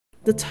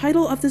The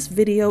title of this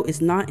video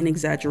is not an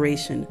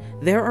exaggeration.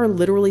 There are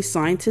literally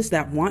scientists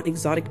that want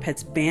exotic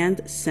pets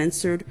banned,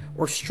 censored,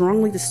 or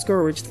strongly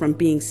discouraged from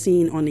being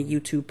seen on the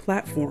YouTube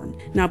platform.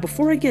 Now,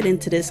 before I get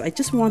into this, I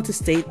just want to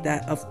state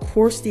that of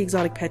course the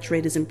exotic pet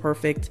trade is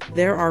imperfect.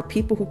 There are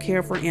people who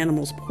care for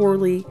animals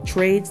poorly,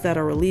 trades that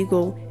are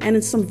illegal, and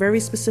in some very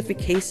specific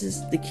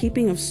cases, the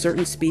keeping of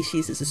certain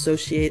species is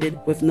associated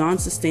with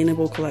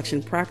non-sustainable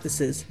collection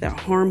practices that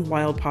harm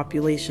wild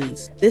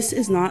populations. This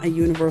is not a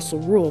universal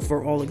rule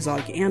for all exotic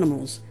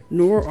animals,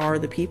 nor are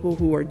the people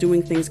who are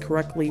doing things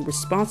correctly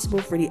responsible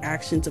for the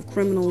actions of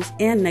criminals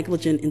and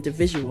negligent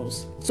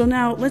individuals. So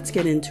now let's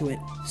get into it.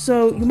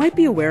 So you might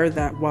be aware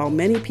that while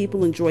many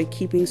people enjoy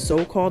keeping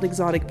so-called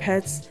exotic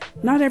pets,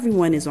 not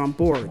everyone is on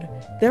board.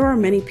 There are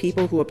many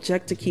people who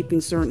object to keeping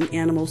certain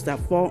animals that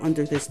fall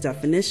under this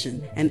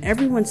definition, and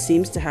everyone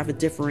seems to have a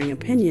differing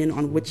opinion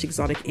on which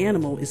exotic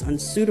animal is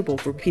unsuitable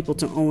for people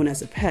to own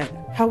as a pet.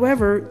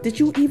 However, did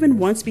you even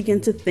once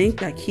begin to think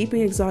that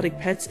keeping exotic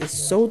pets is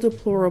so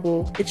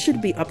deplorable it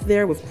should be up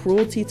there with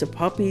cruelty to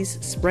puppies,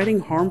 spreading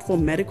harmful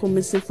medical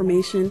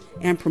misinformation,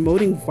 and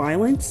promoting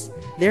violence?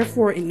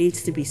 Therefore, it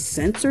needs to be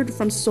censored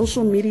from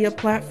social media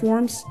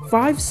platforms?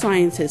 5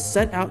 scientists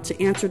set out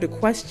to answer the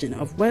question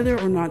of whether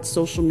or not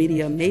social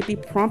media may be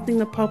prompting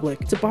the public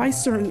to buy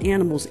certain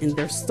animals in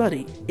their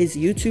study. Is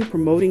YouTube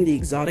promoting the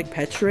exotic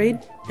pet trade?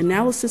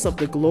 Analysis of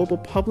the global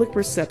public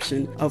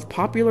perception of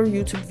popular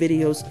YouTube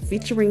videos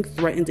featuring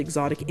threatened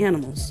exotic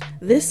animals.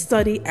 This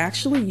study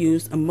actually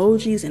used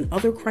emojis and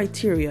other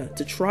criteria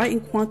to try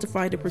and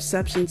quantify the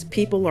perceptions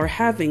people are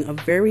having of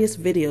various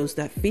videos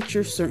that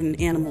feature certain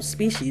animal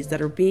species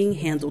that are being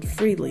handled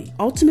freely.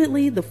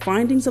 Ultimately, the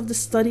findings of the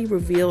study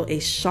reveal a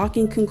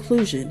shocking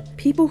conclusion.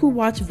 People who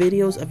watch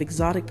videos of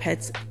exotic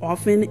pets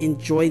often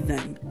enjoy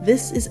them.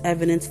 This is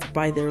evidenced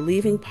by their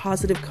leaving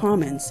positive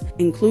comments,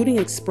 including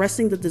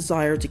expressing the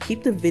desire to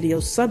keep the video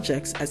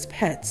subjects as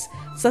pets,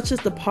 such as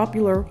the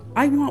popular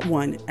 "I want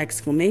one!"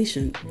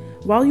 exclamation.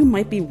 While you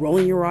might be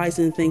rolling your eyes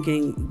and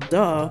thinking,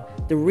 duh,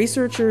 the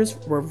researchers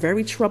were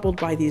very troubled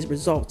by these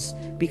results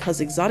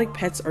because exotic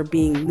pets are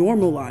being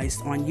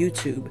normalized on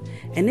YouTube,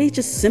 and they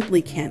just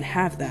simply can't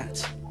have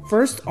that.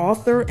 First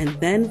author and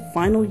then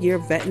final year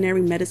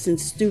veterinary medicine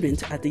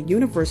student at the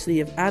University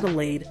of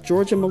Adelaide,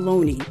 Georgia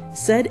Maloney,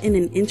 said in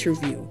an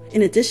interview,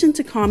 in addition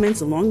to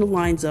comments along the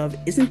lines of,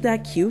 "Isn't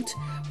that cute?"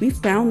 we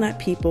found that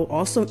people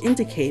also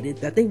indicated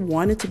that they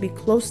wanted to be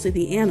close to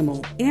the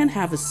animal and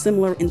have a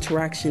similar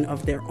interaction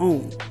of their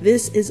own.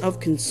 This is of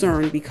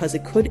concern because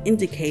it could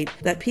indicate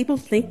that people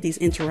think these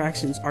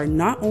interactions are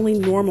not only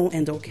normal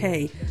and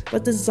okay,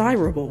 but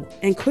desirable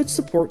and could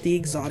support the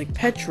exotic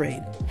pet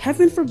trade.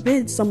 Heaven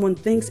forbid someone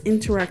thinks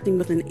interacting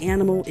with an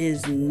animal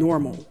is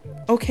normal.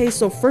 Okay,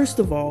 so first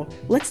of all,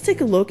 let's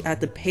take a look at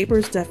the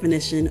paper's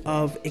definition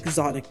of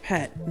exotic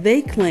pet.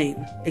 They claim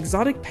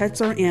exotic pets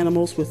are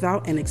animals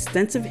without an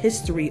extensive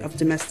history of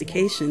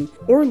domestication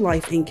or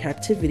life in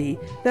captivity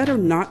that are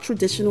not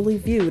traditionally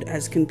viewed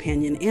as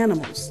companion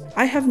animals.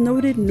 I have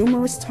noted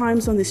numerous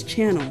times on this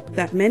channel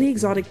that many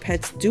exotic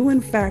pets do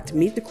in fact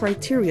meet the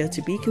criteria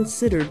to be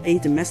considered a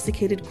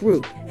domesticated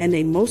group, and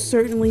they most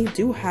certainly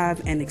do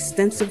have an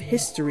extensive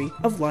history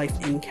of life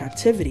in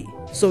captivity.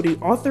 So the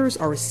authors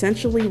are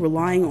essentially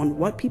relying on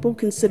what people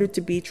consider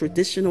to be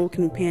traditional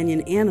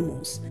companion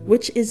animals,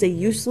 which is a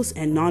useless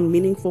and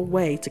non-meaningful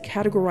way to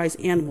categorize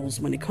animals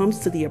when it comes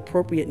to the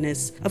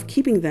appropriateness of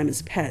keeping them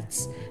as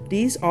pets.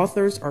 These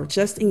authors are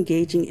just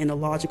engaging in a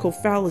logical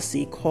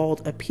fallacy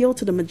called appeal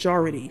to the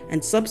majority,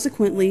 and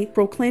subsequently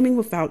proclaiming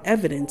without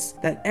evidence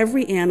that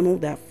every animal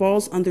that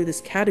falls under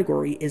this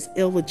category is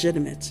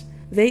illegitimate.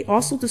 They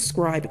also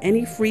describe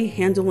any free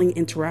handling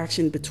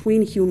interaction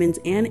between humans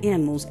and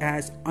animals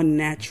as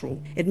unnatural.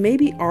 It may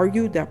be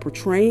argued that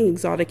portraying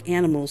exotic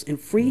animals in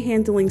free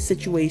handling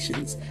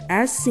situations,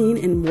 as seen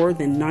in more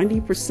than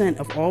 90%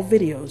 of all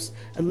videos,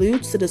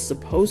 alludes to the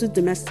supposed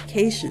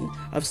domestication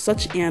of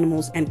such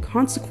animals and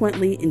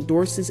consequently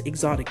endorses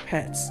exotic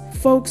pets.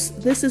 Folks,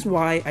 this is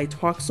why I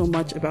talk so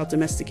much about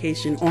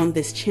domestication on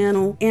this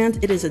channel,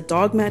 and it is a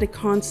dogmatic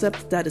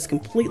concept that is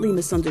completely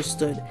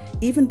misunderstood,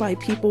 even by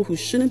people who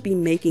shouldn't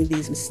be making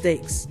these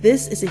mistakes.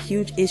 This is a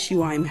huge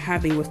issue I'm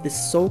having with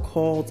this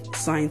so-called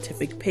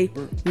scientific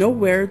paper.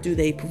 Nowhere do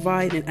they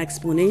provide an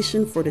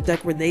explanation for the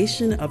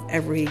degradation of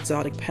every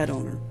exotic pet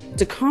owner.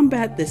 To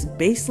combat this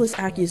baseless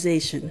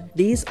accusation,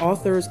 these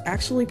authors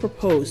actually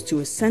propose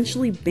to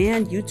essentially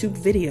ban YouTube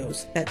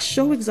videos that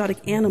show exotic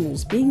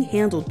animals being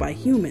handled by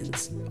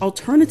humans.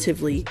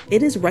 Alternatively,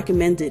 it is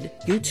recommended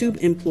YouTube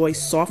employ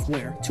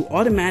software to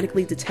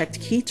automatically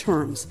detect key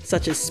terms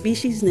such as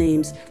species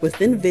names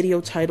within video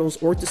titles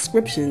or descriptions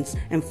descriptions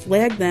and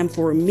flag them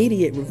for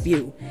immediate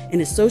review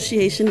in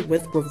association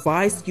with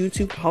revised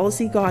YouTube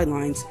policy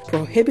guidelines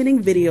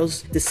prohibiting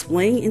videos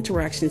displaying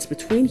interactions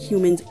between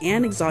humans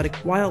and exotic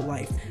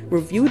wildlife.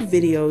 Reviewed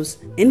videos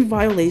in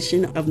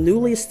violation of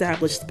newly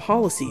established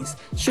policies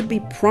should be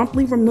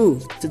promptly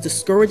removed to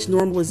discourage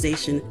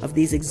normalization of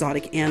these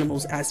exotic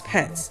animals as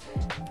pets.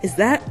 Is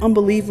that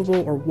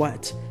unbelievable or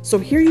what? So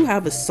here you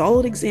have a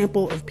solid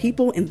example of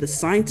people in the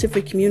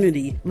scientific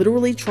community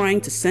literally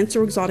trying to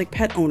censor exotic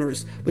pet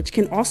owners, which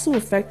can also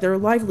affect their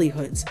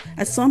livelihoods,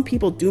 as some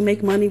people do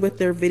make money with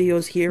their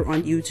videos here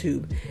on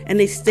YouTube. And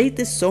they state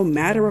this so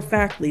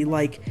matter-of-factly,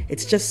 like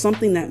it's just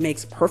something that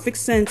makes perfect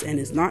sense and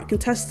is not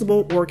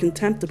contestable or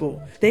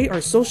contemptible. They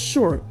are so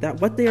sure that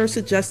what they are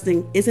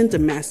suggesting isn't a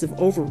massive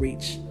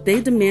overreach.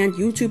 They demand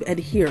YouTube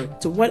adhere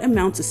to what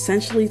amounts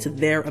essentially to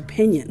their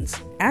opinions.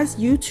 As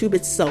YouTube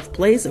itself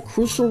plays a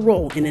crucial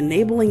role in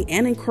enabling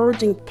and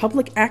encouraging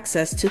public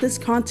access to this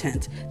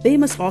content, they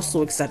must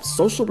also accept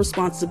social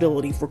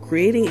responsibility for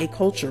creating a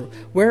culture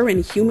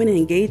wherein human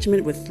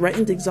engagement with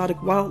threatened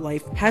exotic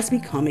wildlife has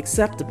become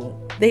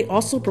acceptable. They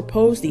also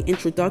propose the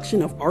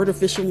introduction of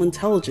artificial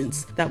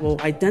intelligence that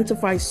will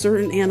identify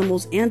certain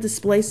animals and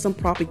display some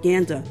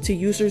propaganda to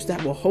users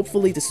that will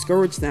hopefully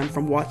discourage them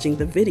from watching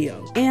the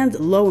video. And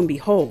lo and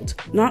behold,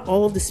 not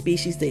all of the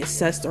species they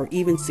assessed are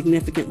even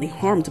significantly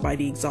harmed by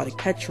the exotic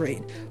pet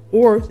trade,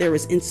 or there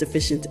is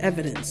insufficient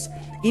evidence,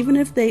 even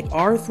if they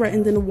are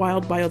threatened in the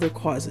wild by other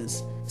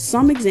causes.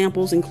 Some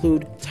examples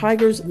include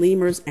tigers,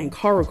 lemurs, and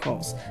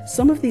caracals.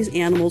 Some of these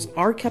animals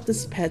are kept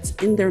as pets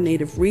in their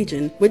native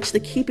region, which the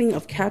keeping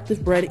of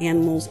captive bred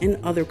animals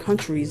in other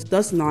countries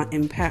does not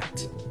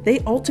impact. They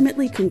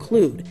ultimately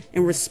conclude,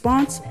 in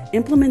response,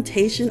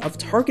 implementation of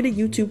targeted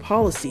YouTube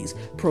policies,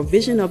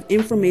 provision of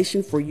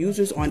information for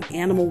users on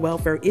animal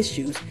welfare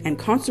issues and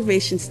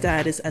conservation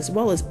status, as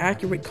well as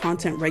accurate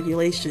content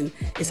regulation,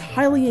 is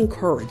highly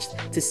encouraged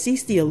to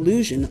cease the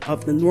illusion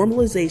of the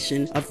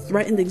normalization of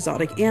threatened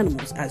exotic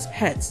animals as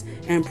pets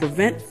and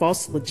prevent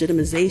false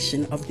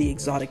legitimization of the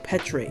exotic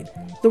pet trade.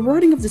 The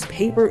wording of this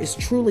paper is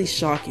truly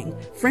shocking.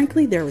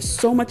 Frankly, there is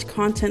so much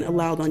content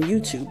allowed on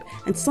YouTube,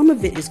 and some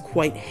of it is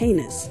quite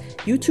heinous.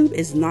 YouTube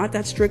is not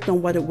that strict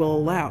on what it will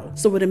allow,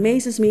 so it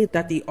amazes me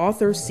that the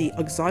authors see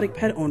exotic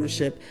pet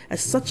ownership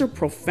as such a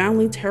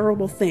profoundly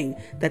terrible thing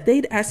that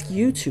they'd ask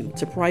YouTube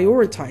to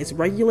prioritize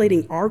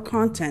regulating our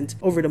content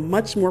over the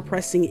much more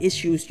pressing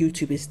issues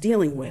YouTube is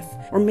dealing with.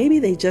 Or maybe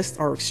they just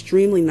are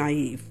extremely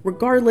naive.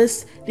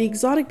 Regardless, the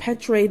exotic pet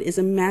trade is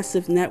a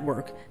massive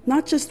network,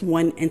 not just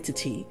one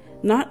entity.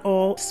 Not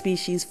all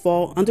species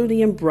fall under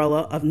the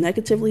umbrella of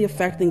negatively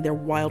affecting their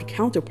wild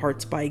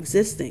counterparts by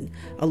existing.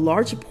 A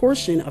large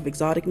portion of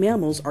exotic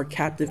mammals are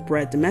captive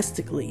bred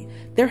domestically.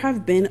 There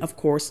have been, of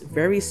course,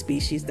 various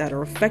species that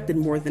are affected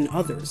more than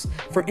others.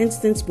 For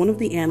instance, one of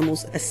the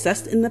animals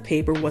assessed in the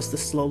paper was the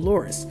slow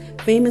loris,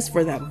 famous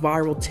for that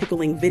viral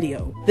tickling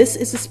video. This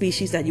is a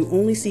species that you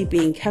only see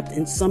being kept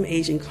in some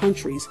Asian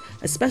countries,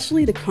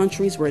 especially the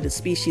countries where the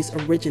species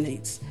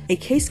originates. A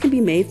case can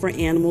be made for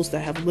animals that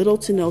have little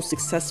to no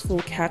successful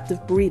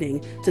captive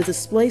breeding to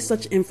display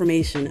such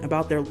information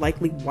about their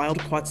likely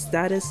wild-caught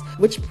status,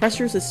 which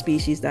pressures a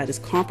species that is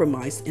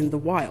compromised in the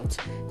wild.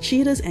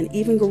 Cheetahs and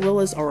even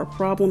gorillas are a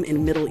problem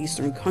in Middle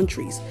Eastern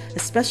countries,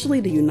 especially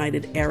the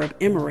United Arab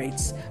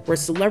Emirates, where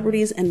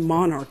celebrities and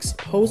monarchs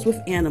pose with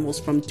animals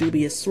from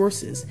dubious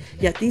sources,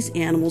 yet these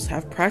animals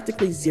have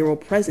practically zero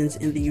presence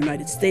in the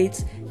United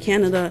States,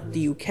 Canada,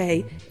 the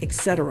UK,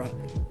 etc.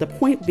 The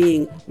point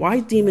being, why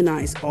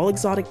demonize all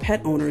exotic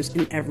pet owners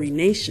in every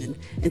nation?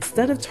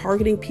 Instead of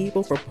targeting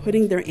people for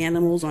putting their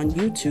animals on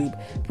YouTube,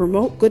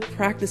 promote good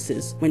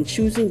practices when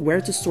choosing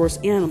where to source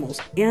animals,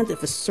 and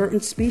if a certain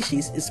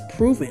species is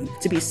proven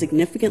to be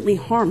significantly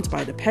harmed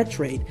by the pet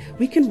trade,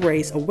 we can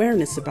raise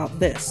awareness about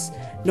this.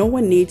 No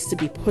one needs to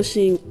be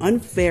pushing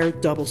unfair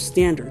double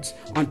standards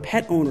on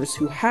pet owners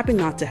who happen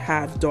not to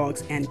have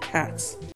dogs and cats.